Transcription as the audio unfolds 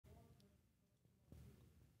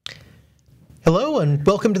Hello and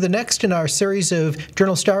welcome to the next in our series of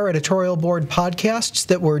Journal Star Editorial Board podcasts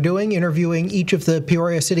that we're doing, interviewing each of the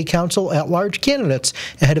Peoria City Council at-large candidates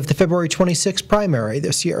ahead of the February 26th primary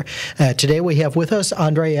this year. Today we have with us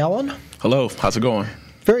Andre Allen. Hello, how's it going?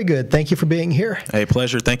 Very good. Thank you for being here. Hey,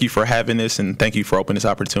 pleasure. Thank you for having this, and thank you for opening this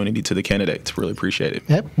opportunity to the candidates. Really appreciate it.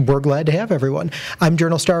 Yep, we're glad to have everyone. I'm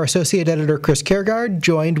Journal Star Associate Editor Chris Kaergard,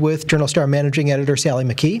 joined with Journal Star Managing Editor Sally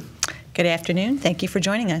McKee. Good afternoon. Thank you for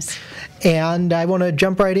joining us. And I want to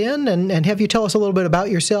jump right in and have you tell us a little bit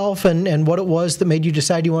about yourself and what it was that made you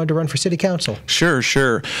decide you wanted to run for City Council. Sure.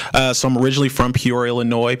 So I'm originally from Peoria,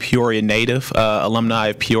 Illinois, Peoria native, alumni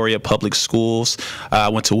of Peoria Public Schools. I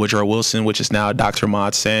went to Woodrow Wilson, which is now Dr.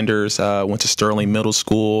 Maud Sanders. Went to Sterling Middle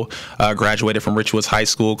School, graduated from Richwoods High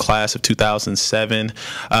School, class of 2007.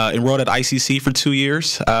 Enrolled at ICC for 2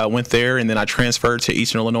 years, went there, and then I transferred to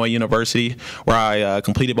Eastern Illinois University, where I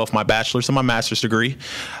completed both my bachelor's and my master's degree.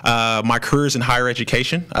 My career is in higher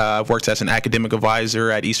education. I've worked as an academic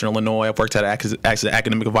advisor at Eastern Illinois. I've worked as an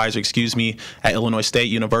academic advisor, at Illinois State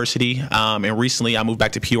University. And recently I moved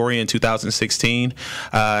back to Peoria in 2016.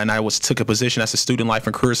 And I took a position as a student life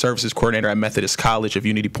and career services coordinator at Methodist College of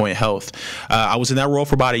Unity Point Health. I was in that role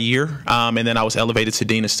for about a year. And then I was elevated to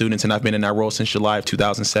Dean of Students, and I've been in that role since July of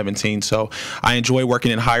 2017. So I enjoy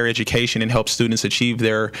working in higher education and help students achieve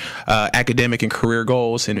their academic and career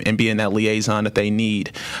goals and being that liaison that they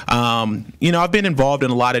need. I've been involved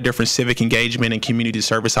in a lot of different civic engagement and community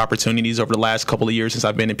service opportunities over the last couple of years since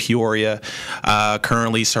I've been in Peoria.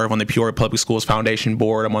 Currently serve on the Peoria Public Schools Foundation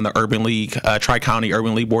Board. I'm on the Urban League, Tri-County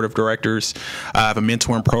Urban League Board of Directors. I have a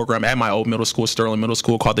mentoring program at my old middle school, Sterling Middle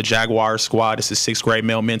School, called the Jaguar Squad. It's a 6th grade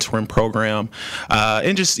male mentoring program.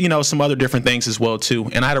 And just, some other different things as well, too.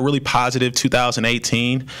 And I had a really positive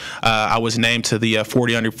 2018. I was named to the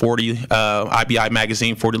 40 Under 40 IBI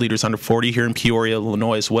Magazine 40 Leaders Under 40 here in Peoria,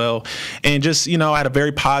 Illinois as well. And just, I had a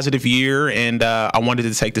very positive year, and I wanted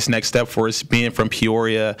to take this next step for us, being from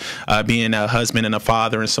Peoria, being a husband and a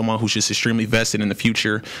father and someone who's just extremely vested in the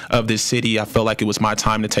future of this city. I felt like it was my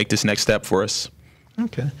time to take this next step for us.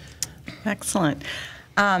 Okay. Excellent.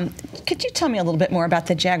 Could you tell me a little bit more about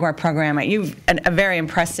the Jaguar program? You've a very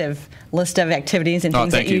impressive list of activities and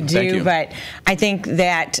things that you do, but I think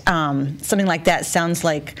that something like that sounds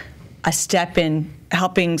like a step in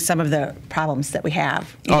helping some of the problems that we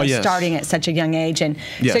have, yes. Starting at such a young age. And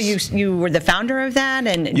yes. So you were the founder of that,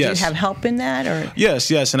 and yes. do you have help in that? Or? Yes.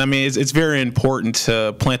 And I mean, it's very important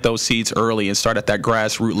to plant those seeds early and start at that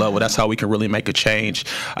grassroots level. That's how we can really make a change.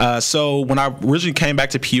 So when I originally came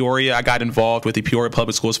back to Peoria, I got involved with the Peoria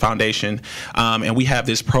Public Schools Foundation, and we have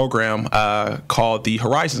this program called the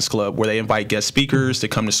Horizons Club, where they invite guest speakers to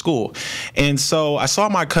come to school. And so I saw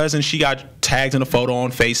my cousin, she got tagged in a photo on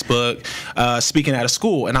Facebook, speaking at a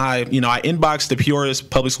school, and I inboxed the Peoria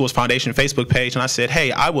Public Schools Foundation Facebook page, and I said,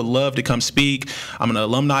 hey, I would love to come speak. I'm an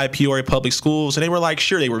alumni of Peoria Public Schools, and they were like,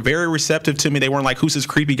 sure. They were very receptive to me. They weren't like, who's this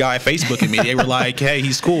creepy guy Facebooking me? They were like, hey,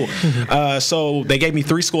 he's cool. So they gave me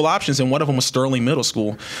 3 school options, and one of them was Sterling Middle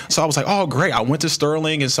School. So I was like, oh, great. I went to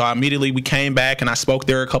Sterling, and so we came back, and I spoke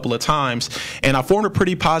there a couple of times, and I formed a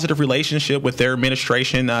pretty positive relationship with their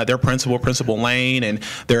administration, their Principal Lane, and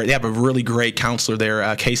they have a really great counselor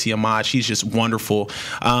there, Casey Ahmad. She's just wonderful.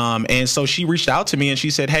 And so she reached out to me and she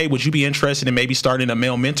said, hey, would you be interested in maybe starting a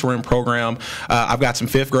male mentoring program? I've got some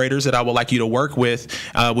 5th graders that I would like you to work with.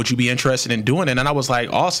 Would you be interested in doing it? And I was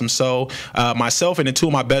like, awesome. So myself and then 2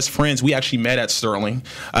 of my best friends, we actually met at Sterling.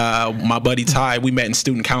 My buddy Ty, we met in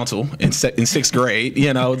student council in 6th grade,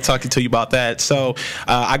 talking to you about that. So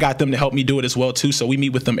I got them to help me do it as well, too. So we meet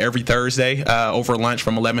with them every Thursday over lunch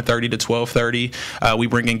from 11:30 to 12:30. We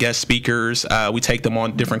bring in guest speakers. We take them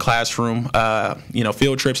on different classroom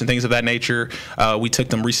field trips and things of that nature. We took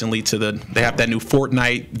them recently to they have that new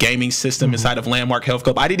Fortnite gaming system inside of Landmark Health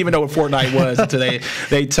Club. I didn't even know what Fortnite was until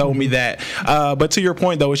they told me that. But to your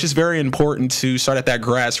point, though, it's just very important to start at that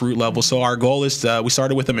grassroots level. So our goal is we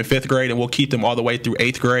started with them in 5th grade, and we'll keep them all the way through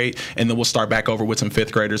 8th grade, and then we'll start back over with some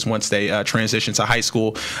 5th graders once they transition to high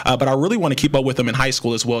school. But I really want to keep up with them in high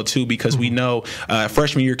school as well, too, because we know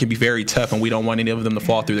freshman year can be very tough, and we don't want any of them to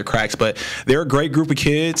fall through the cracks. But they're a great group of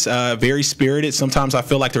kids, very spirited. Sometimes I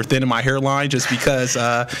feel like they're thin in my hairline just because,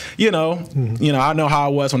 I know how I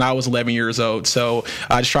was when I was 11 years old. So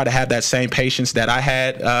I just try to have that same patience that I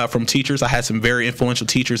had from teachers. I had some very influential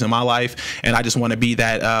teachers in my life, and I just want to be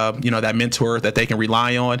that, that mentor that they can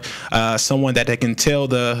rely on, someone that they can tell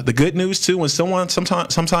the good news to, and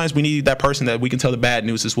sometimes we need that person that we can tell the bad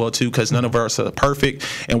news as well, too, because none of us are perfect,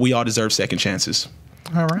 and we all deserve second chances.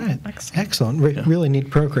 All right. Excellent. Really neat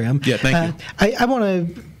program. Yeah, thank you. I want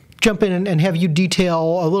to jump in and have you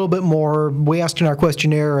detail a little bit more. We asked in our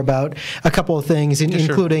questionnaire about a couple of things,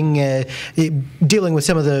 including dealing with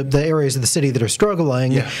some of the areas of the city that are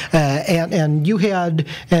struggling. Yeah. And you had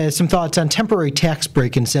some thoughts on temporary tax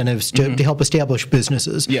break incentives to help establish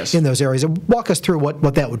businesses in those areas. Walk us through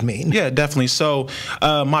what that would mean. Yeah, definitely. So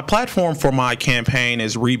my platform for my campaign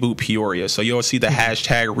is Reboot Peoria. So you'll see the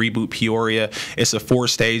hashtag Reboot Peoria. It's a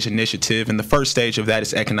 4-stage initiative, and the first stage of that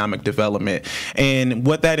is economic development. And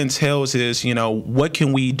what that entails is, what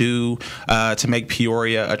can we do to make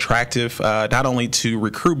Peoria attractive, not only to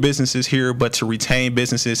recruit businesses here, but to retain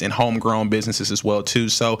businesses and homegrown businesses as well too.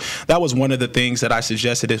 So that was one of the things that I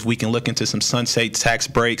suggested, if we can look into some sunset tax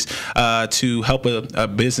breaks to help a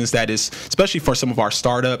business that is, especially for some of our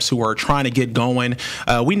startups who are trying to get going.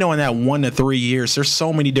 We know in that 1 to 3 years, there's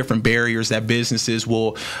so many different barriers that businesses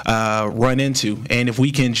will run into. And if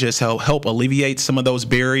we can just help alleviate some of those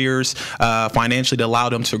barriers financially to allow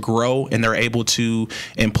them to grow, and they're able to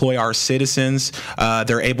employ our citizens,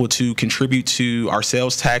 they're able to contribute to our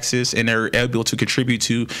sales taxes, and they're able to contribute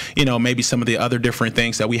to, maybe some of the other different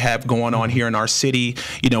things that we have going on here in our city,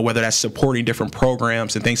 whether that's supporting different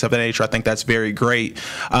programs and things of that nature. I think that's very great.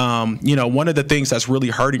 One of the things that's really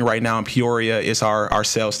hurting right now in Peoria is our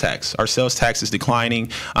sales tax. Our sales tax is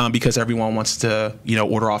declining because everyone wants to,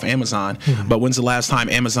 order off Amazon. But when's the last time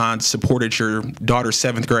Amazon supported your daughter's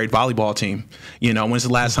 7th grade volleyball team? When's the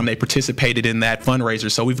last time they participated in that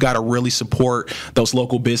fundraiser? So we've got to really support those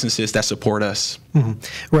local businesses that support us.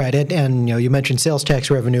 Right, and you mentioned sales tax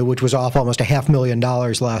revenue, which was off almost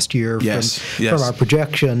 $500,000 last year from our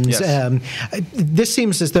projections. This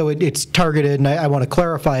seems as though it's targeted, and I want to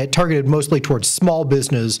clarify it, targeted mostly towards small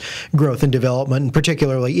business growth and development, and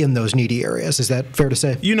particularly in those needy areas. Is that fair to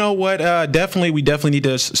say? You know what? We definitely need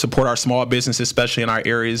to support our small businesses, especially in our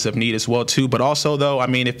areas of need as well too. But also, though,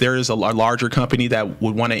 if there is a larger company that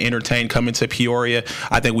would want to entertain coming to Peoria,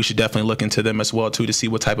 I think we should definitely look into them as well too, to see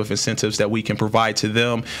what type of incentives that we can provide to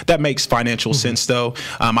them. That makes financial sense, though.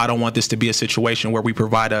 I don't want this to be a situation where we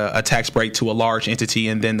provide a tax break to a large entity,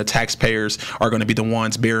 and then the taxpayers are going to be the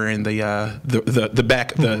ones bearing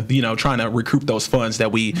trying to recoup those funds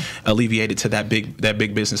that we alleviated to that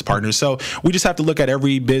big business partner. So we just have to look at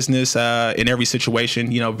every business in every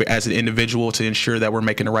situation, as an individual, to ensure that we're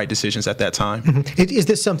making the right decisions at that time. Is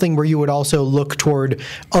this something where you would also look toward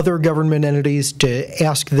other government entities to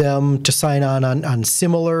ask them to sign on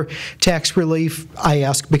similar tax relief? I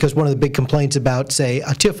ask because one of the big complaints about, say,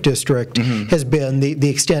 a TIF district has been the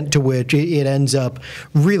extent to which it ends up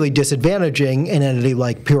really disadvantaging an entity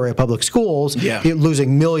like Peoria Public Schools,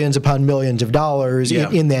 losing millions upon millions of dollars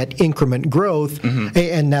in that increment growth,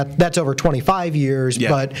 and that's over 25 years.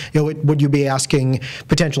 But would you be asking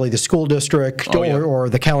potentially the school district or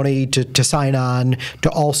the county to sign on to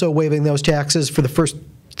also waiving those taxes for the first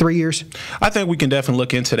 3 years? I think we can definitely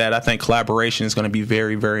look into that. I think collaboration is going to be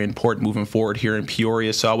very, very important moving forward here in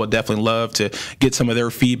Peoria. So I would definitely love to get some of their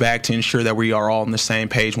feedback to ensure that we are all on the same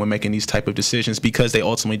page when making these type of decisions, because they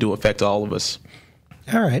ultimately do affect all of us.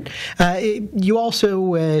 All right. You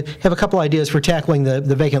also have a couple ideas for tackling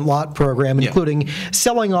the vacant lot program, including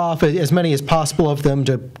selling off as many as possible of them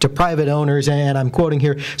to private owners, and I'm quoting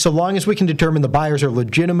here, so long as we can determine the buyers are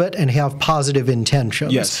legitimate and have positive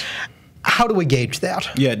intentions. Yes. How do we gauge that?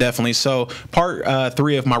 Yeah, definitely. So part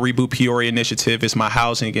 3 of my Reboot Peoria initiative is my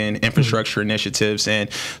housing and infrastructure initiatives. And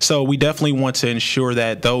so we definitely want to ensure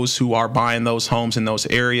that those who are buying those homes in those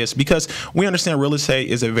areas, because we understand real estate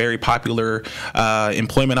is a very popular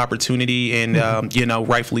employment opportunity, and,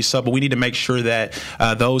 rightfully so, but we need to make sure that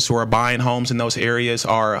those who are buying homes in those areas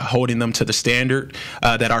are holding them to the standard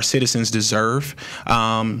that our citizens deserve.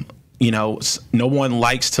 No one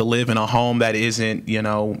likes to live in a home that isn't,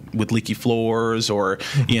 with leaky floors, or,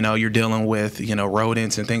 you're dealing with,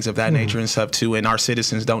 rodents and things of that nature and stuff too. And our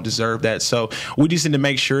citizens don't deserve that. So we just need to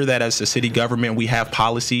make sure that as a city government, we have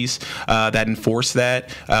policies that enforce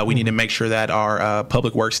that. We need to make sure that our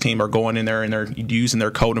public works team are going in there and they're using their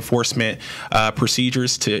code enforcement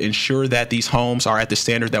procedures to ensure that these homes are at the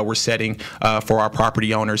standard that we're setting for our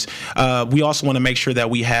property owners. We also want to make sure that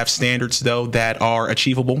we have standards, though, that are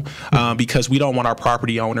achievable. Because we don't want our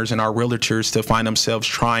property owners and our realtors to find themselves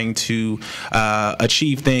trying to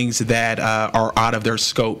achieve things that are out of their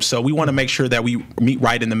scope. So we want to make sure that we meet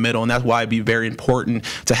right in the middle, and that's why it'd be very important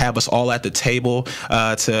to have us all at the table,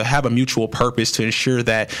 to have a mutual purpose to ensure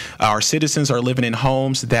that our citizens are living in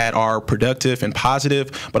homes that are productive and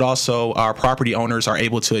positive, but also our property owners are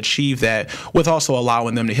able to achieve that with also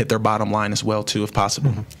allowing them to hit their bottom line as well, too, if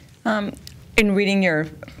possible. In reading your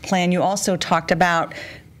plan, you also talked about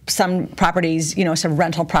some properties, some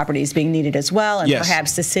rental properties being needed as well, and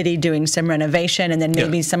perhaps the city doing some renovation, and then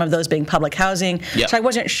maybe some of those being public housing. So I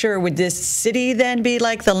wasn't sure, would this city then be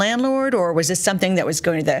like the landlord, or was this something that was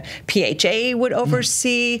going to the PHA would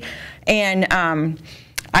oversee? And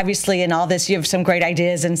obviously in all this you have some great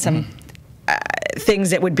ideas and some things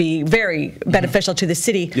that would be very beneficial to the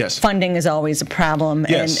city. Funding is always a problem,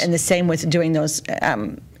 and the same with doing those.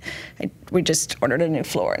 We just ordered a new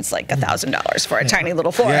floor. It's like $1,000 for a tiny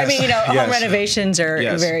little floor. I mean, home renovations are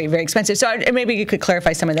very, very expensive. So maybe you could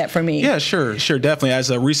clarify some of that for me. Yeah, sure, definitely. As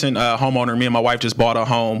a recent homeowner, me and my wife just bought a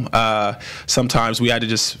home. Sometimes we had to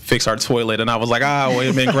just fix our toilet, and I was like, well,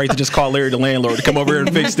 it'd been great to just call Larry, the landlord, to come over here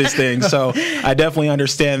and fix this thing. So I definitely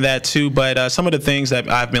understand that too. But some of the things that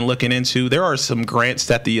I've been looking into, there are some grants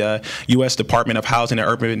that the U.S. Department of Housing and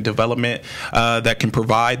Urban Development that can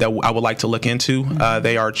provide that I would like to look into.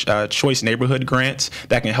 They are choice neighborhood grants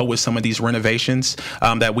that can help with some of these renovations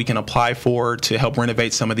that we can apply for to help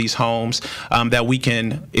renovate some of these homes that we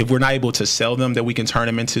can, if we're not able to sell them, that we can turn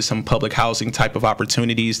them into some public housing type of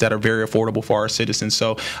opportunities that are very affordable for our citizens.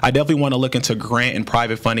 So I definitely want to look into grant and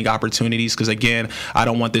private funding opportunities, because again, I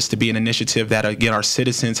don't want this to be an initiative that again our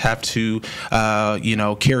citizens have to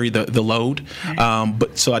carry the load.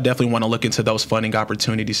 But so I definitely want to look into those funding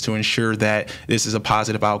opportunities to ensure that this is a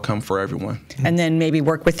positive outcome for everyone. And then maybe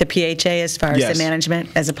work with the PHA as far as the management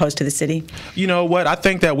as opposed to the city? You know what? I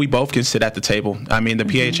think that we both can sit at the table. I mean, the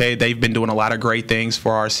PHA, they've been doing a lot of great things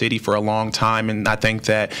for our city for a long time, and I think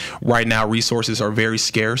that right now resources are very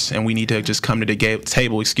scarce, and we need to just come to the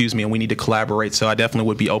table, and we need to collaborate. So I definitely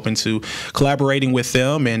would be open to collaborating with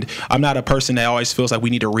them, and I'm not a person that always feels like we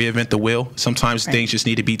need to reinvent the wheel. Sometimes things just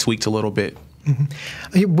need to be tweaked a little bit.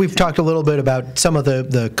 We've talked a little bit about some of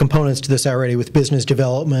the components to this already with business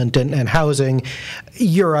development and housing.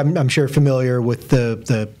 You're, I'm sure, familiar with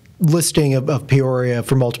the listing of Peoria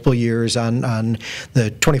for multiple years on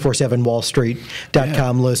the 24/7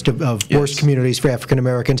 wallstreet.com list of worst communities for African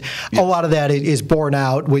Americans. A lot of that is borne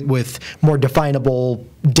out with more definable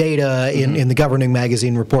data in the governing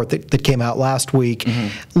magazine report that came out last week,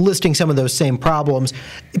 listing some of those same problems.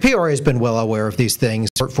 Peoria has been well aware of these things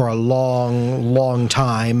for a long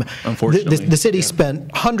time. Unfortunately. The city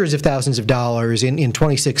spent hundreds of thousands of dollars in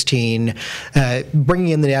 2016 bringing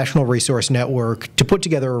in the National Resource Network to put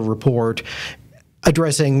together a report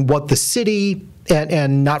addressing what the city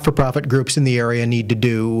and not-for-profit groups in the area need to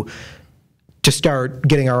do to start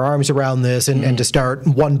getting our arms around this and to start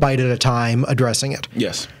one bite at a time addressing it.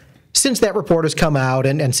 Yes. Since that report has come out,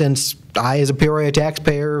 and since I, as a Peoria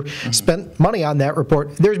taxpayer, spent money on that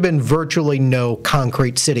report, there's been virtually no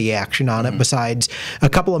concrete city action on it besides a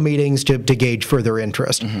couple of meetings to gauge further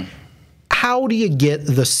interest. How do you get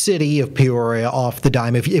the city of Peoria off the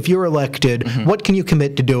dime? If you're elected, what can you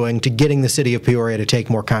commit to doing to getting the city of Peoria to take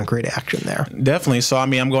more concrete action there? Definitely. So, I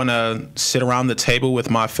mean, I'm going to sit around the table with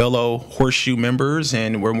my fellow Horseshoe members,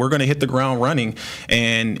 and we're going to hit the ground running.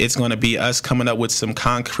 And it's going to be us coming up with some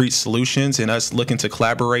concrete solutions and us looking to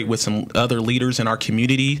collaborate with some other leaders in our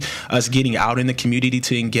community, us getting out in the community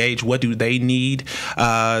to engage what do they need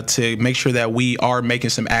to make sure that we are making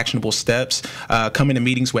some actionable steps, coming to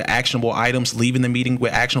meetings with actionable items, leaving the meeting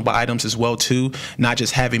with actionable items as well too, not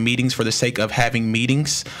just having meetings for the sake of having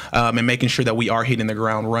meetings, and making sure that we are hitting the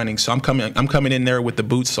ground running. So I'm coming in there with the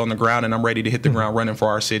boots on the ground, and I'm ready to hit the ground running for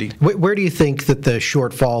our city. Where do you think that the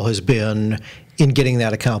shortfall has been in getting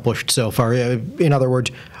that accomplished so far? In other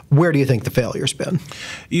words, where do you think the failure's been?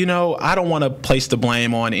 You know, I don't want to place the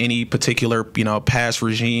blame on any particular, past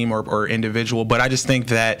regime or individual, but I just think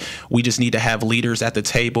that we just need to have leaders at the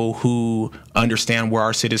table who understand where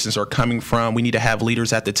our citizens are coming from. We need to have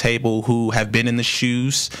leaders at the table who have been in the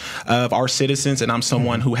shoes of our citizens, and I'm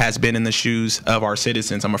someone who has been in the shoes of our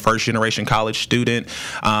citizens. I'm a first-generation college student.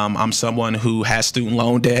 I'm someone who has student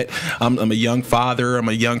loan debt. I'm a young father. I'm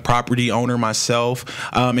a young property owner myself,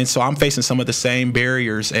 and so I'm facing some of the same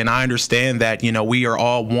barriers. And I understand that, we are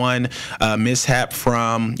all one mishap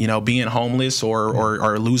from, being homeless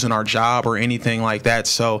or losing our job or anything like that.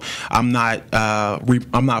 So I'm not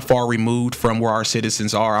far removed from where our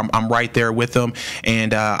citizens are. I'm right there with them.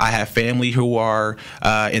 And I have family who are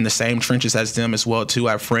in the same trenches as them as well, too.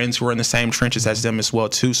 I have friends who are in the same trenches as them as well,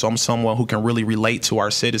 too. So I'm someone who can really relate to our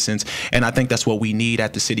citizens. And I think that's what we need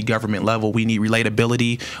at the city government level. We need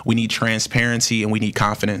relatability, we need transparency, and we need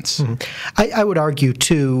confidence. I would argue,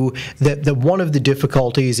 too, that one of the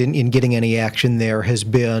difficulties in getting any action there has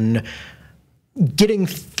been getting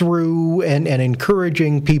through and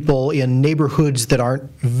encouraging people in neighborhoods that aren't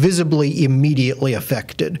visibly immediately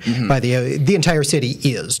affected by the entire city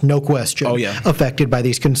is, no question, affected by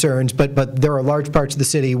these concerns, but there are large parts of the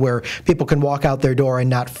city where people can walk out their door and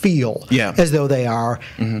not feel as though they are.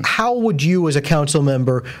 How would you as a council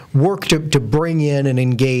member work to bring in and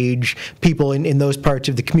engage people in those parts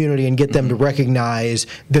of the community and get them to recognize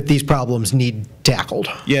that these problems need tackled?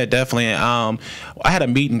 Yeah, definitely. I had a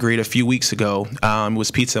meet and greet a few weeks ago. It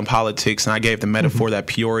was Pizza and Politics, and I gave the metaphor that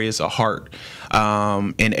Peoria is a heart.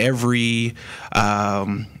 And every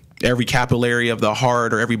capillary of the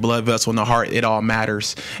heart or every blood vessel in the heart, it all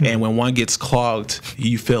matters. And when one gets clogged,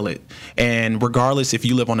 you feel it. And regardless if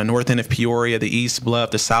you live on the north end of Peoria, the east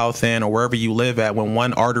bluff, the south end, or wherever you live at, when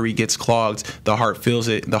one artery gets clogged, the heart feels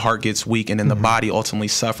it, the heart gets weak, and then the body ultimately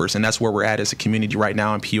suffers. And that's where we're at as a community right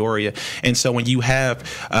now in Peoria. And so when you have,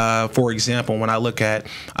 for example, when I look at,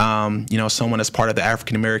 someone that's part of the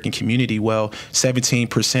African American community, well,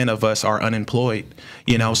 17% of us are unemployed.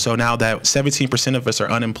 So now that 17% of us are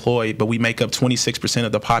unemployed, but we make up 26%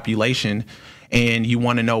 of the population, and you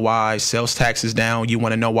want to know why sales tax is down, you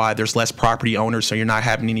want to know why there's less property owners, so you're not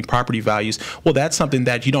having any property values. Well, that's something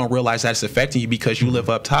that you don't realize that's affecting you because you live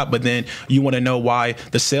up top, but then you want to know why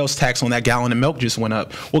the sales tax on that gallon of milk just went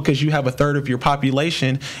up. Well, because you have a third of your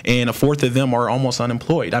population and a fourth of them are almost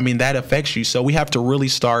unemployed. I mean, that affects you. So we have to really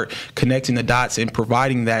start connecting the dots and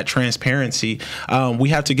providing that transparency. We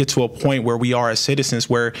have to get to a point where we are as citizens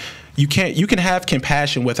where you can have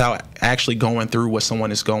compassion without actually going through what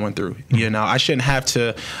someone is going through. I shouldn't have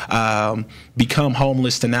to become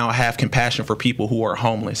homeless to now have compassion for people who are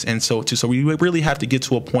homeless. And so we really have to get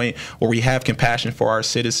to a point where we have compassion for our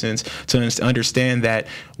citizens to understand that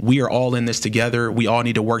we are all in this together. We all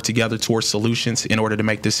need to work together towards solutions in order to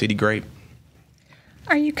make this city great.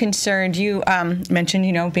 Are you concerned? You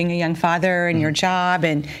mentioned, being a young father and your job,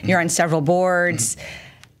 and you're on several boards.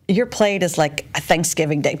 Your plate is like a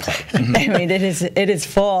Thanksgiving Day plate. I mean, it is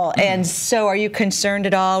full. And so are you concerned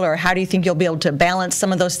at all, or how do you think you'll be able to balance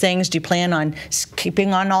some of those things? Do you plan on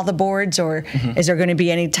keeping on all the boards, or is there going to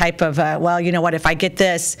be any type of, well, you know what, if I get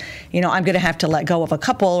this, I'm going to have to let go of a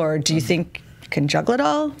couple, or do you think you can juggle it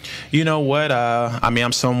all? You know what?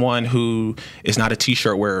 I'm someone who is not a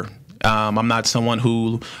T-shirt wearer. I'm not someone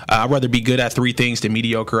who I'd rather be good at 3 things than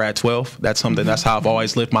mediocre at 12. That's something. That's how I've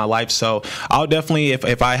always lived my life. So I'll definitely,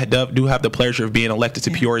 if I do have the pleasure of being elected to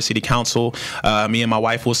Peoria City Council, me and my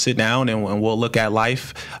wife will sit down and we'll look at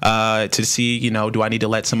life to see, do I need to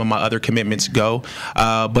let some of my other commitments go?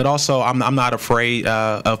 But also, I'm not afraid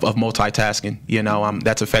of multitasking.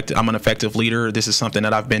 That's effective. I'm an effective leader. This is something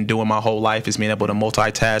that I've been doing my whole life, is being able to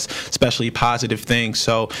multitask, especially positive things.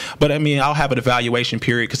 So, but I mean, I'll have an evaluation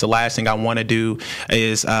period, because the last thing I want to do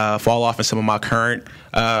is fall off in some of my current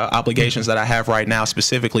obligations that I have right now,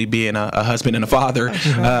 specifically being a husband and a father,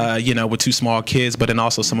 with 2 small kids, but then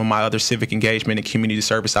also some of my other civic engagement and community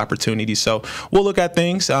service opportunities. So we'll look at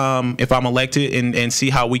things if I'm elected and see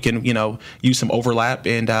how we can, use some overlap.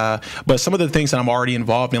 And but some of the things that I'm already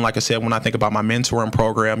involved in, like I said, when I think about my mentoring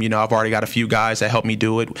program, I've already got a few guys that help me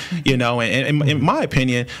do it, and in my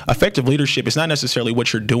opinion, effective leadership is not necessarily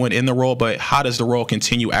what you're doing in the role, but how does the role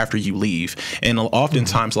continue after you leave? And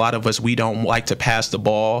oftentimes, a lot of us, we don't like to pass the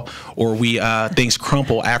ball, or we things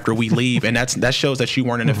crumple after we leave, and that shows that you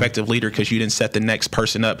weren't an effective leader, because you didn't set the next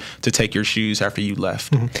person up to take your shoes after you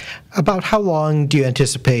left. About how long do you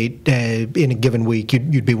anticipate in a given week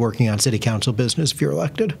you'd be working on city council business if you're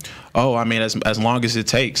elected? Oh, I mean, as long as it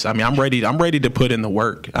takes. I mean, I'm ready to put in the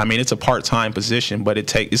work. I mean, it's a part-time position, but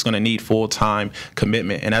it's going to need full-time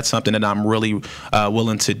commitment, and that's something that I'm really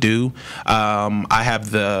willing to do. I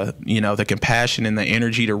have the compassion and the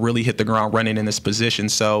energy to really hit the ground running in this position.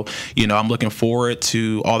 So, I'm looking forward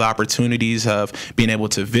to all the opportunities of being able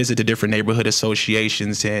to visit the different neighborhood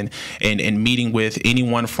associations and meeting with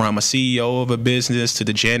anyone from a CEO of a business to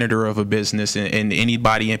the janitor of a business and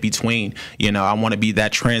anybody in between. I want to be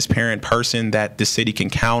that transparent person that the city can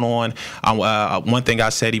count on. One thing I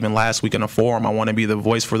said even last week in a forum, I want to be the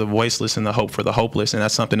voice for the voiceless and the hope for the hopeless, and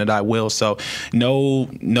that's something that I will. So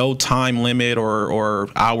no time limit or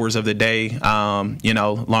hours of the day,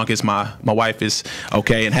 long as my wife is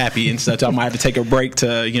okay and happy and such. I might have to take a break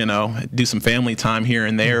to, do some family time here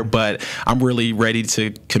and there, but I'm really ready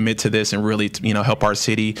to commit to this and really, help our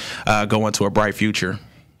city go into a bright future.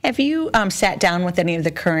 Have you sat down with any of the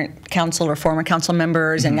current council or former council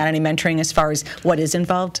members and got any mentoring as far as what is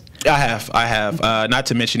involved? I have. Not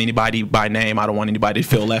to mention anybody by name. I don't want anybody to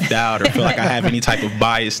feel left out or feel like I have any type of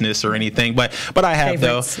biasness or anything. But I have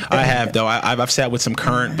Favorites. though. I've sat with some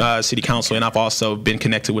current city council, and I've also been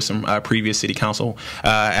connected with some previous city council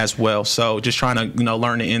as well. So just trying to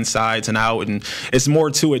learn the insides and out, and it's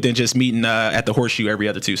more to it than just meeting at the Horseshoe every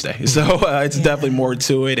other Tuesday. So it's definitely more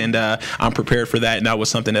to it, and I'm prepared for that. And that was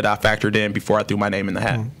something that I factored in before I threw my name in the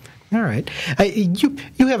hat. All right.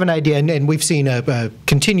 You have an idea, and we've seen a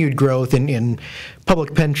continued growth in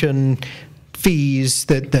public pension fees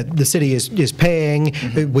that the city is paying.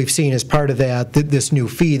 We've seen as part of that this new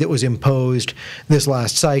fee that was imposed this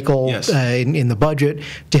last cycle in the budget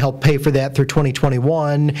to help pay for that through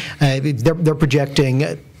 2021. They're projecting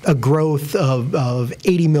a growth of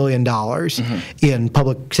 $80 million in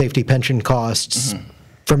public safety pension costs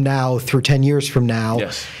from now through 10 years from now.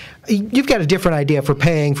 Yes. You've got a different idea for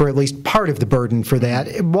paying for at least part of the burden for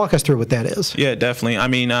that. Walk us through what that is. Yeah, definitely. I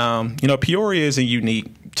mean, Peoria is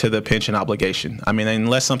unique to the pension obligation. I mean,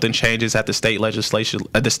 unless something changes at the state legislation,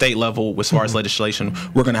 at the state level, as far as legislation,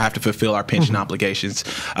 we're going to have to fulfill our pension obligations.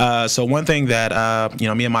 So one thing that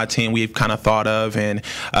me and my team we've kind of thought of, and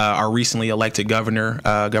our recently elected governor,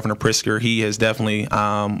 Governor Pritzker, he has definitely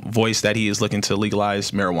voiced that he is looking to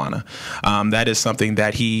legalize marijuana. That is something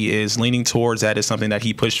that he is leaning towards. That is something that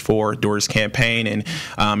he pushed for during his campaign, and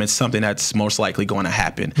it's something that's most likely going to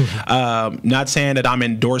happen. Not saying that I'm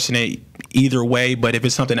endorsing it either way, but if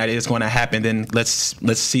it's something that is going to happen, then let's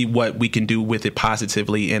see what we can do with it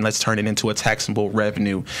positively, and let's turn it into a taxable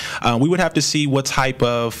revenue. We would have to see what type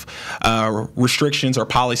of restrictions or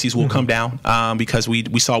policies will come down, because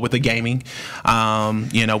we saw with the gaming,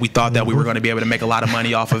 we thought that we were going to be able to make a lot of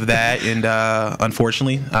money off of that, and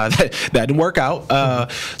unfortunately that didn't work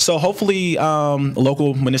out. So hopefully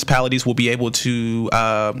local municipalities will be able to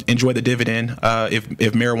enjoy the dividend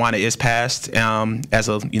if marijuana is passed as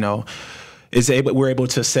a we're able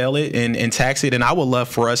to sell it and tax it, and I would love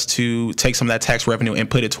for us to take some of that tax revenue and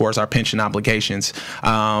put it towards our pension obligations.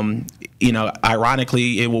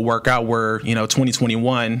 Ironically, it will work out where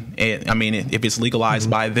 2021. I mean, if it's legalized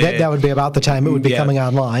by then, that would be about the time it would be coming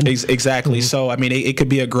online. Exactly. So I mean, it could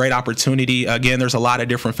be a great opportunity. Again, there's a lot of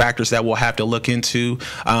different factors that we'll have to look into,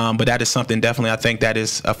 but that is something definitely I think that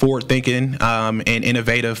is forward thinking and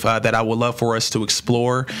innovative that I would love for us to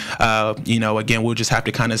explore. Again, we'll just have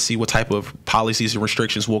to kind of see what type of policies and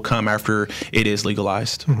restrictions will come after it is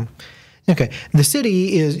legalized. Okay. The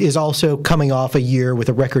city is also coming off a year with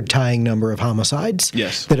a record-tying number of homicides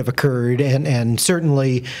that have occurred, and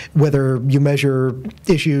certainly whether you measure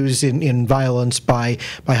issues in violence by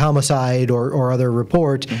homicide or other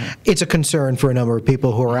reports, it's a concern for a number of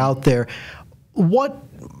people who are out there.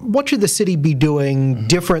 What should the city be doing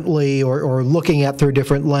differently or looking at through a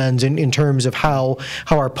different lens in terms of how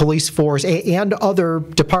our police force and other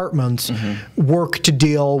departments work to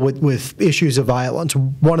deal with issues of violence?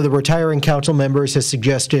 One of the retiring council members has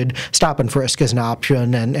suggested stop and frisk as an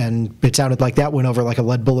option, and it sounded like that went over like a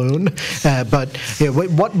lead balloon. But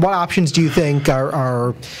what options do you think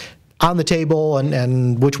are on the table,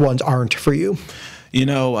 and which ones aren't for you?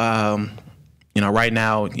 Right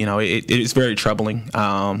now, it's very troubling.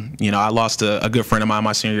 I lost a good friend of mine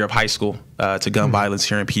my senior year of high school to gun violence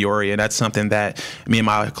here in Peoria, and that's something that me and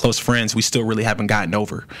my close friends, we still really haven't gotten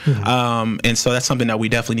over. And so that's something that we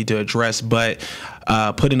definitely need to address. But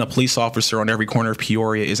putting a police officer on every corner of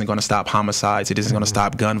Peoria isn't going to stop homicides. It isn't going to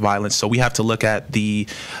stop gun violence. So we have to look at the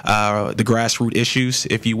grassroots issues,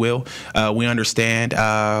 if you will. We understand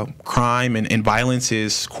crime and violence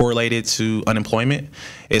is correlated to unemployment.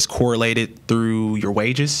 It's correlated through your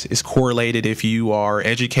wages. It's correlated if you are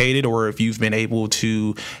educated or if you've been able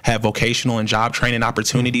to have vocational and job training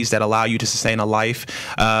opportunities that allow you to sustain a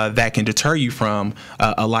life that can deter you from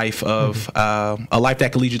a life that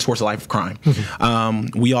can lead you towards a life of crime.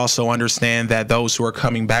 We also understand that those who are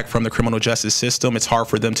coming back from the criminal justice system, it's hard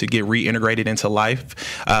for them to get reintegrated into life.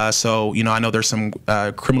 So I know there's some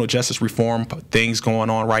criminal justice reform things going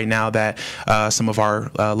on right now that some of our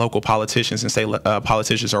local politicians and state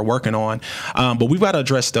politicians are working on. But we've got to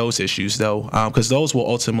address those issues, though, because those will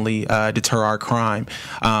ultimately deter our crime.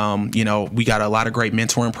 We got a lot of great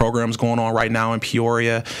mentoring programs going on right now in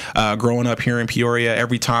Peoria. Growing up here in Peoria,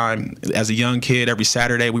 every time as a young kid, every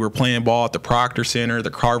Saturday we were playing ball at the Proctor Center,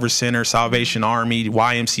 the Carver Center, Salvation Army,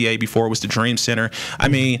 YMCA before it was the Dream Center. I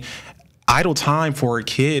mean, idle time for a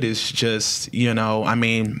kid is just, you know, I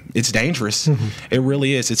mean, it's dangerous. It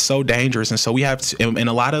really is. It's so dangerous. And so we have to, and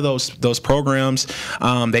a lot of those programs,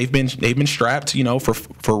 they've been strapped, you know,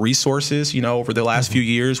 for resources, you know, over the last few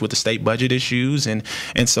years with the state budget issues. And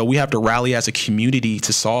so we have to rally as a community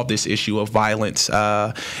to solve this issue of violence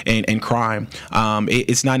and crime.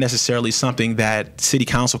 It's not necessarily something that city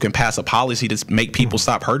council can pass a policy to make people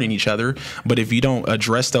stop hurting each other. But if you don't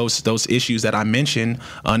address those issues that I mentioned,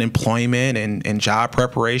 unemployment and job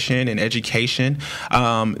preparation and education,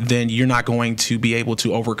 then you're not going to be able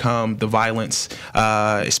to overcome the violence,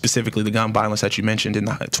 specifically the gun violence that you mentioned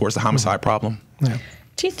towards the homicide problem. Yeah.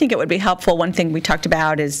 Do you think it would be helpful? One thing we talked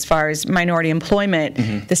about as far as minority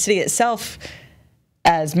employment, the city itself,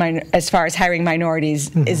 as far as hiring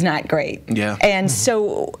minorities, is not great. Yeah. And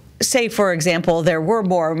so, say for example, there were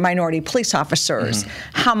more minority police officers.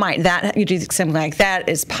 How might that? You do think something like that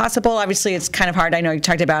is possible? Obviously, it's kind of hard. I know you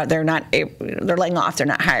talked about they're laying off, they're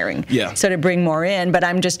not hiring. Yeah. So to bring more in, but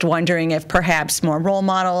I'm just wondering if perhaps more role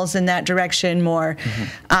models in that direction, more.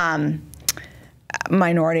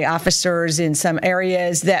 Minority officers in some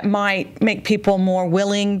areas that might make people more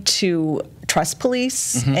willing to trust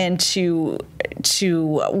police and to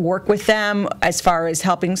work with them as far as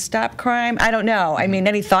helping stop crime. I don't know. I mean,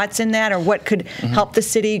 any thoughts in that, or what could help the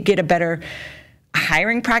city get a better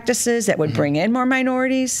hiring practices that would bring in more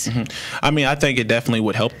minorities? I mean, I think it definitely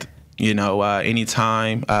would help. You know,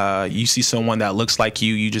 anytime you see someone that looks like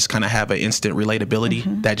you just kind of have an instant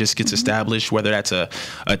relatability that just gets established, whether that's a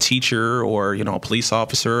teacher or, you know, a police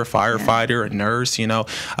officer, a firefighter, a nurse, you know,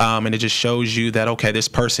 and it just shows you that, okay, this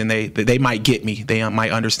person, they might get me. They might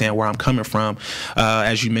understand where I'm coming from.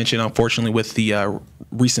 As you mentioned, unfortunately, with the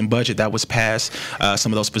recent budget that was passed,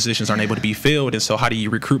 some of those positions aren't able to be filled. And so how do you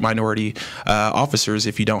recruit minority officers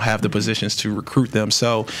if you don't have the positions to recruit them?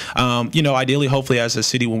 So, you know, ideally, hopefully, as a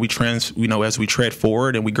city, when we as we tread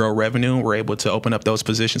forward and we grow revenue, we're able to open up those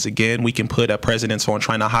positions again. We can put a precedence on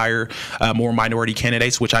trying to hire more minority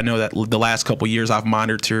candidates, which I know that the last couple of years I've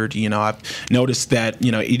monitored. You know, I've noticed that,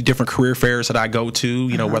 you know, different career fairs that I go to,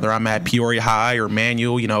 you know, whether I'm at Peoria High or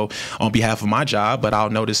Manual, you know, on behalf of my job, but I'll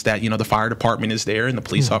notice that, you know, the fire department is there and the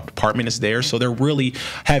police department is there. So there really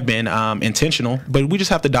have been intentional, but we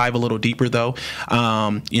just have to dive a little deeper, though.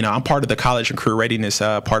 You know, I'm part of the college and career readiness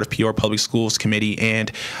part of Peoria Public Schools Committee,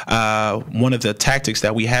 and one of the tactics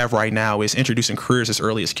that we have right now is introducing careers as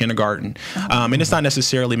early as kindergarten. And it's not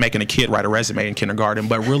necessarily making a kid write a resume in kindergarten,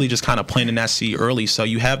 but really just kind of planting that seed early. So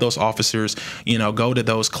you have those officers, you know, go to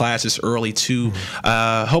those classes early to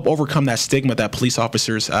help overcome that stigma that police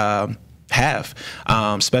officers have,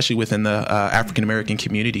 especially within the African American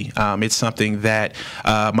community. It's something that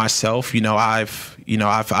myself, you know,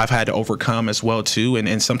 I've had to overcome as well too,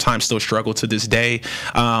 and sometimes still struggle to this day.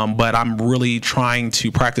 But I'm really trying to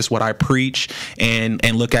practice what I preach and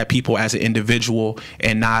look at people as an individual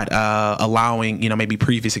and not allowing, you know, maybe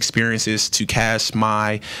previous experiences to cast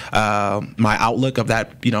my my outlook of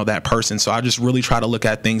that, you know, that person. So I just really try to look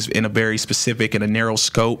at things in a very specific and a narrow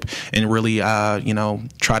scope, and really, you know,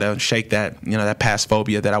 try to shake that, you know, that past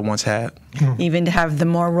phobia that I once had. Even to have the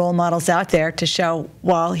more role models out there to show,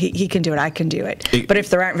 well, he can do it, I can do it. But if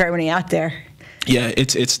there aren't very many out there. Yeah,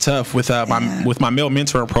 it's tough. With my male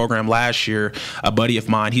mentoring program last year, a buddy of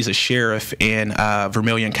mine, he's a sheriff in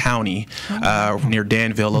Vermilion County, near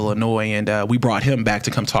Danville, Illinois, and we brought him back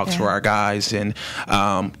to come talk to our guys. And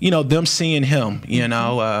you know, them seeing him, you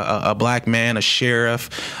know, a black man, a sheriff,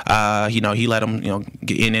 you know, he let him, you know,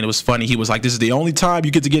 get in, and it was funny. He was like, "This is the only time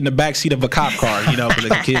you get to get in the back seat of a cop car," you know, because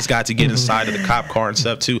the kids got to get inside of the cop car and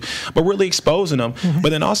stuff too. But really exposing them. But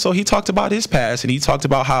then also he talked about his past, and he talked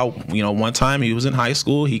about how, you know, one time he was in high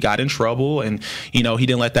school, he got in trouble, and, you know, he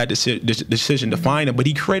didn't let that decision define him, but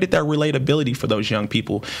he created that relatability for those young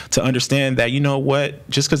people to understand that, you know what,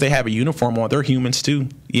 just because they have a uniform on, they're humans too,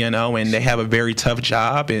 you know, and they have a very tough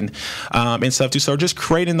job and stuff too. So just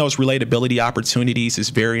creating those relatability opportunities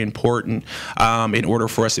is very important in order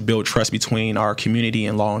for us to build trust between our community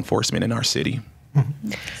and law enforcement in our city.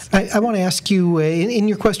 I want to ask you, in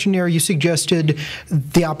your questionnaire, you suggested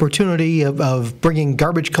the opportunity of bringing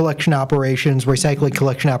garbage collection operations, recycling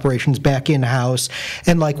collection operations back in-house,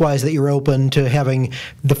 and likewise that you're open to having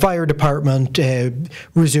the fire department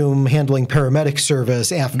resume handling paramedic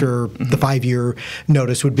service after the 5-year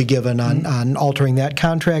notice would be given on altering that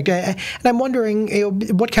contract. And I'm wondering, you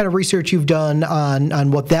know, what kind of research you've done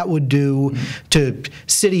on what that would do to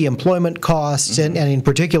city employment costs and in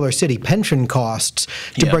particular city pension costs costs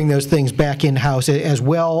to bring those things back in-house, as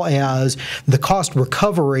well as the cost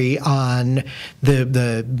recovery on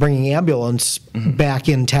the bringing ambulance back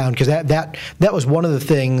in town, because that was one of the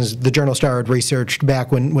things the Journal-Star had researched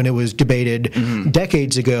back when it was debated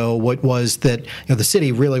decades ago. What was that the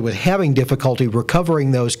city really was having difficulty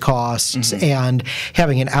recovering those costs, and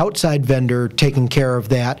having an outside vendor taking care of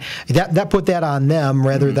that put that on them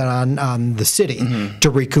rather than on the city to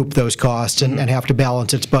recoup those costs and have to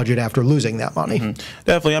balance its budget after losing that money.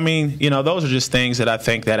 Definitely. I mean, those are just things that I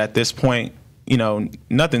think that at this point,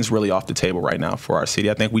 nothing's really off the table right now for our city.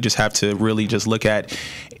 I think we just have to really just look at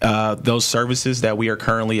those services that we are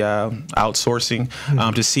currently outsourcing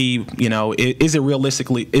to see, is it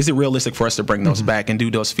realistic for us to bring those back and do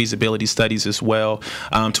those feasibility studies as well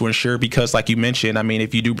to ensure, because like you mentioned, I mean,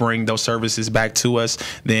 if you do bring those services back to us,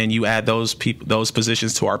 then you add those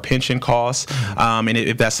positions to our pension costs. And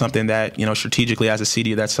if that's something that, strategically as a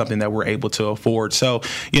city, that's something that we're able to afford. So,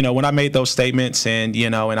 when I made those statements and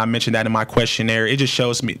I mentioned that in my question, it just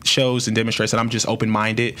shows and demonstrates that I'm just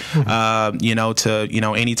open-minded,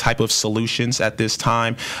 to any type of solutions at this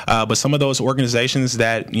time. But some of those organizations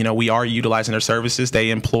that we are utilizing their services,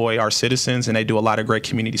 they employ our citizens, and they do a lot of great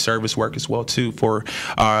community service work as well too for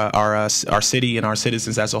our city and our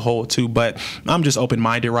citizens as a whole too. But I'm just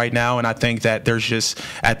open-minded right now, and I think that there's just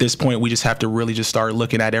at this point we just have to really just start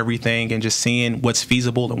looking at everything and just seeing what's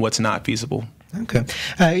feasible and what's not feasible.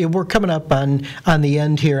 Okay. We're coming up on the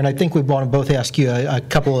end here, and I think we want to both ask you a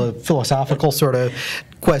couple of philosophical sort of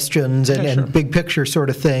questions and big picture sort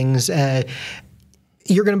of things.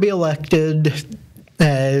 You're going to be elected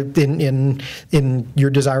in your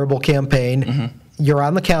desirable campaign. You're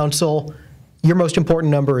on the council. Your most important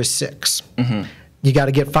number is 6. You got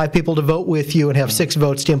to get 5 people to vote with you and have 6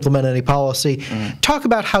 votes to implement any policy. Talk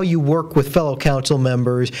about how you work with fellow council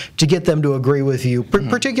members to get them to agree with you,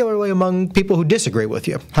 particularly among people who disagree with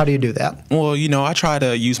you. How do you do that? Well, I try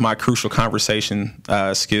to use my crucial conversation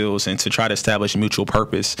skills and to try to establish mutual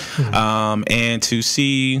purpose and to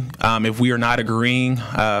see if we are not agreeing,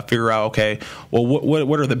 figure out, okay, well,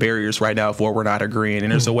 what are the barriers right now of where we're not agreeing?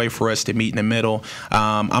 And there's a way for us to meet in the middle.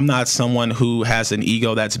 I'm not someone who has an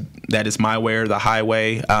ego that is my way or the highway.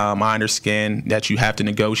 I understand that you have to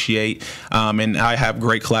negotiate, and I have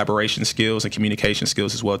great collaboration skills and communication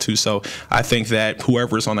skills as well too. So I think that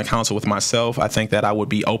whoever is on the council with myself, I think that I would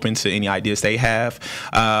be open to any ideas they have.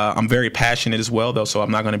 I'm very passionate as well, though, so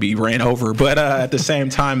I'm not going to be ran over. But at the same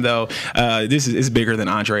time, though, this is bigger than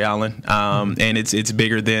Andre Allen, and it's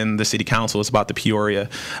bigger than the city council. It's about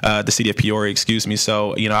the city of Peoria, excuse me.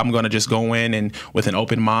 So I'm going to just go in and with an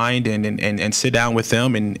open mind and sit down with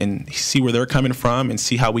them and see where they're coming from and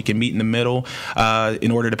see how we can meet in the middle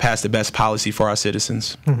in order to pass the best policy for our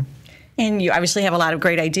citizens. And you obviously have a lot of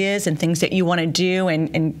great ideas and things that you want to do,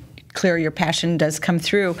 and clear your passion does come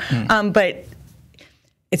through. But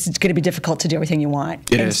it's going to be difficult to do everything you want.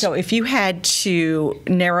 It is. So if you had to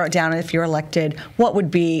narrow it down, if you're elected, what would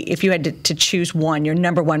be, if you had to choose one, your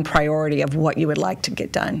number one priority of what you would like to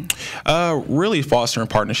get done? Really fostering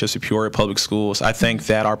partnerships with Peoria Public Schools. I think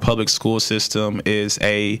that our public school system is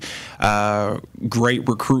a great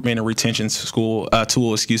recruitment and retention tool,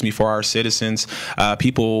 for our citizens.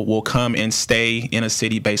 People will come and stay in a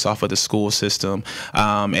city based off of the school system.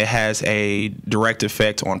 It has a direct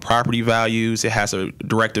effect on property values. It has a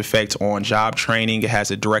direct effect on job training. It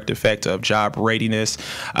has a direct effect of job readiness.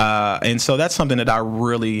 And so that's something that I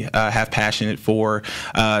really have passionate for,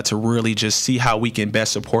 to really just see how we can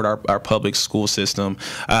best support our public school system.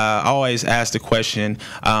 I always ask the question,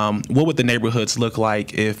 what would the neighborhoods look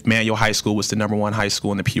like if Manual High School was the #1 high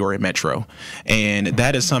school in the Peoria Metro? And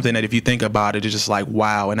that is something that if you think about it, it's just like,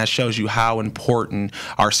 wow. And that shows you how important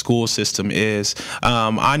our school system is.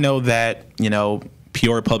 I know that,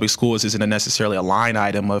 Peoria Public Schools isn't necessarily a line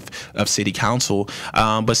item of City Council,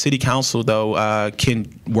 but City Council, though, can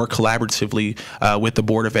work collaboratively with the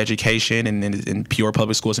Board of Education and Peoria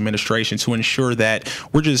Public Schools Administration to ensure that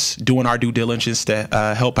we're just doing our due diligence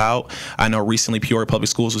to help out. I know recently Peoria Public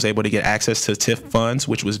Schools was able to get access to TIF funds,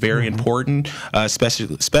 which was very important,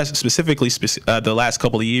 specifically the last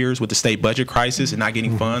couple of years with the state budget crisis and not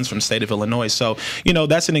getting funds from the state of Illinois. So,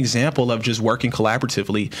 that's an example of just working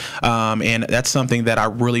collaboratively, and that's something that I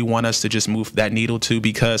really want us to just move that needle to,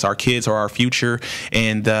 because our kids are our future,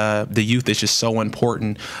 and the youth is just so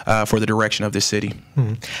important for the direction of the city.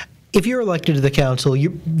 If you're elected to the council,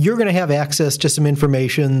 you're going to have access to some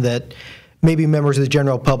information that maybe members of the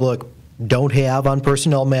general public don't have on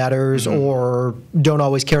personnel matters or don't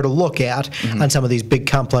always care to look at on some of these big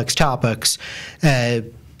complex topics.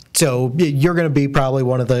 So you're going to be probably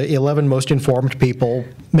one of the 11 most informed people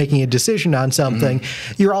making a decision on something.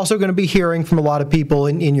 Mm-hmm. You're also going to be hearing from a lot of people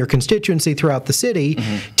in your constituency throughout the city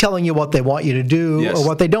telling you what they want you to do or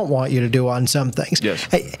what they don't want you to do on some things. Yes.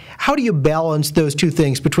 How do you balance those two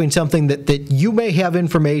things between something that you may have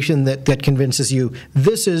information that convinces you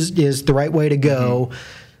this is the right way to go,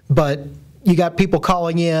 but you got people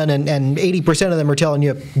calling in and 80% of them are telling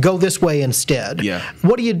you go this way instead. Yeah.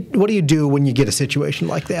 What do you do when you get a situation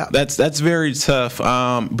like that? That's very tough.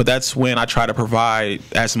 But that's when I try to provide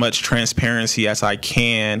as much transparency as I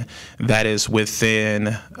can that is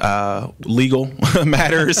within legal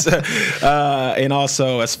matters, and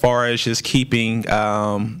also as far as just keeping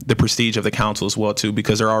the prestige of the council as well too,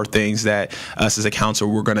 because there are things that us as a council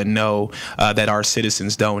we're going to know that our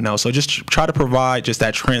citizens don't know. So just try to provide just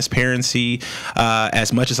that transparency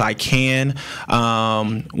as much as I can,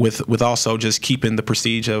 with also just keeping the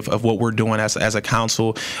prestige of what we're doing as a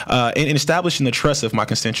council, and establishing the trust of my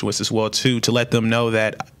constituents as well too, to let them know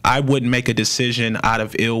that I wouldn't make a decision out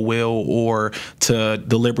of ill will or to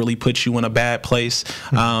deliberately put you in a bad place.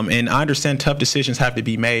 And I understand tough decisions have to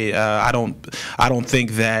be made. I don't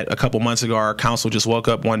think that a couple months ago our council just woke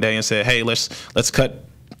up one day and said, hey, let's cut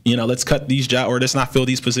these jobs, or let's not fill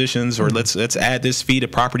these positions, or let's add this fee to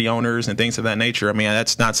property owners and things of that nature. I mean,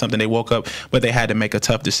 that's not something they woke up, but they had to make a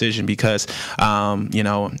tough decision because,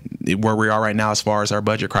 where we are right now as far as our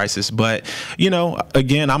budget crisis. But,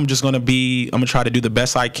 again, I'm going to try to do the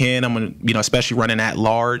best I can. I'm going to, especially running at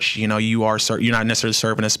large, you're not necessarily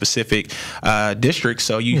serving a specific district.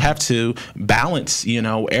 So you have to balance,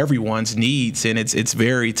 everyone's needs, and it's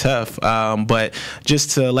very tough. But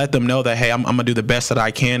just to let them know that, hey, I'm going to do the best that I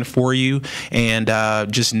can for you, and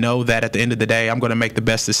just know that at the end of the day, I'm going to make the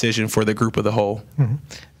best decision for the group of the whole.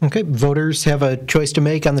 Okay, voters have a choice to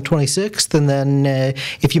make on the 26th, and then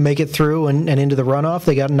if you make it through and into the runoff,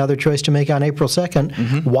 they got another choice to make on April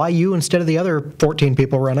 2nd. Why you instead of the other 14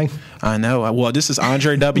 people running? I know. Well, this is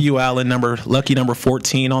Andre W. Allen, lucky number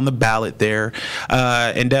 14 on the ballot there.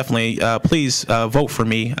 And definitely, please vote for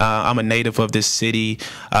me. I'm a native of this city.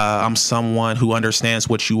 I'm someone who understands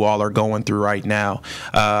what you all are going through right now.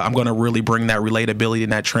 I'm going to really bring that relatability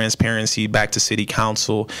and that transparency back to City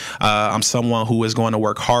Council. I'm someone who is going to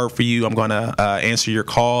work hard for you. I'm going to answer your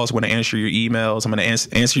calls. I'm going to answer your emails. I'm going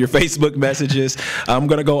to answer your Facebook messages. I'm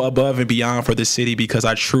going to go above and beyond for the city because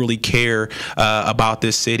I truly care about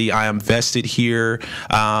this city. I am vested here.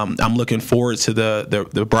 I'm looking forward to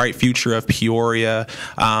the bright future of Peoria.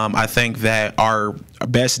 I think that our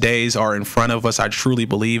best days are in front of us. I truly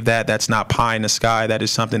believe that. That's not pie in the sky. That is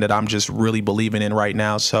something that I'm just really believing in right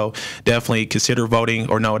now. So definitely consider voting,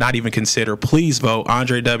 or no, not even consider. Please vote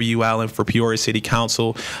Andre W. Allen for Peoria City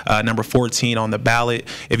Council, number 14 on the ballot.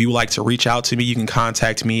 If you would like to reach out to me, you can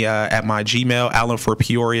contact me at my Gmail,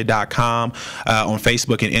 allenforpeoria.com, on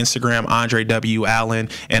Facebook and Instagram, Andre W. Allen,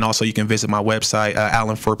 and also you can visit my website,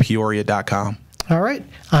 allenforpeoria.com. All right.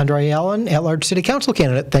 Andre Allen, at-large City Council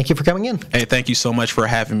candidate. Thank you for coming in. Hey, thank you so much for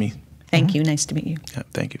having me. Thank you. Nice to meet you. Yeah,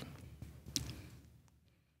 thank you.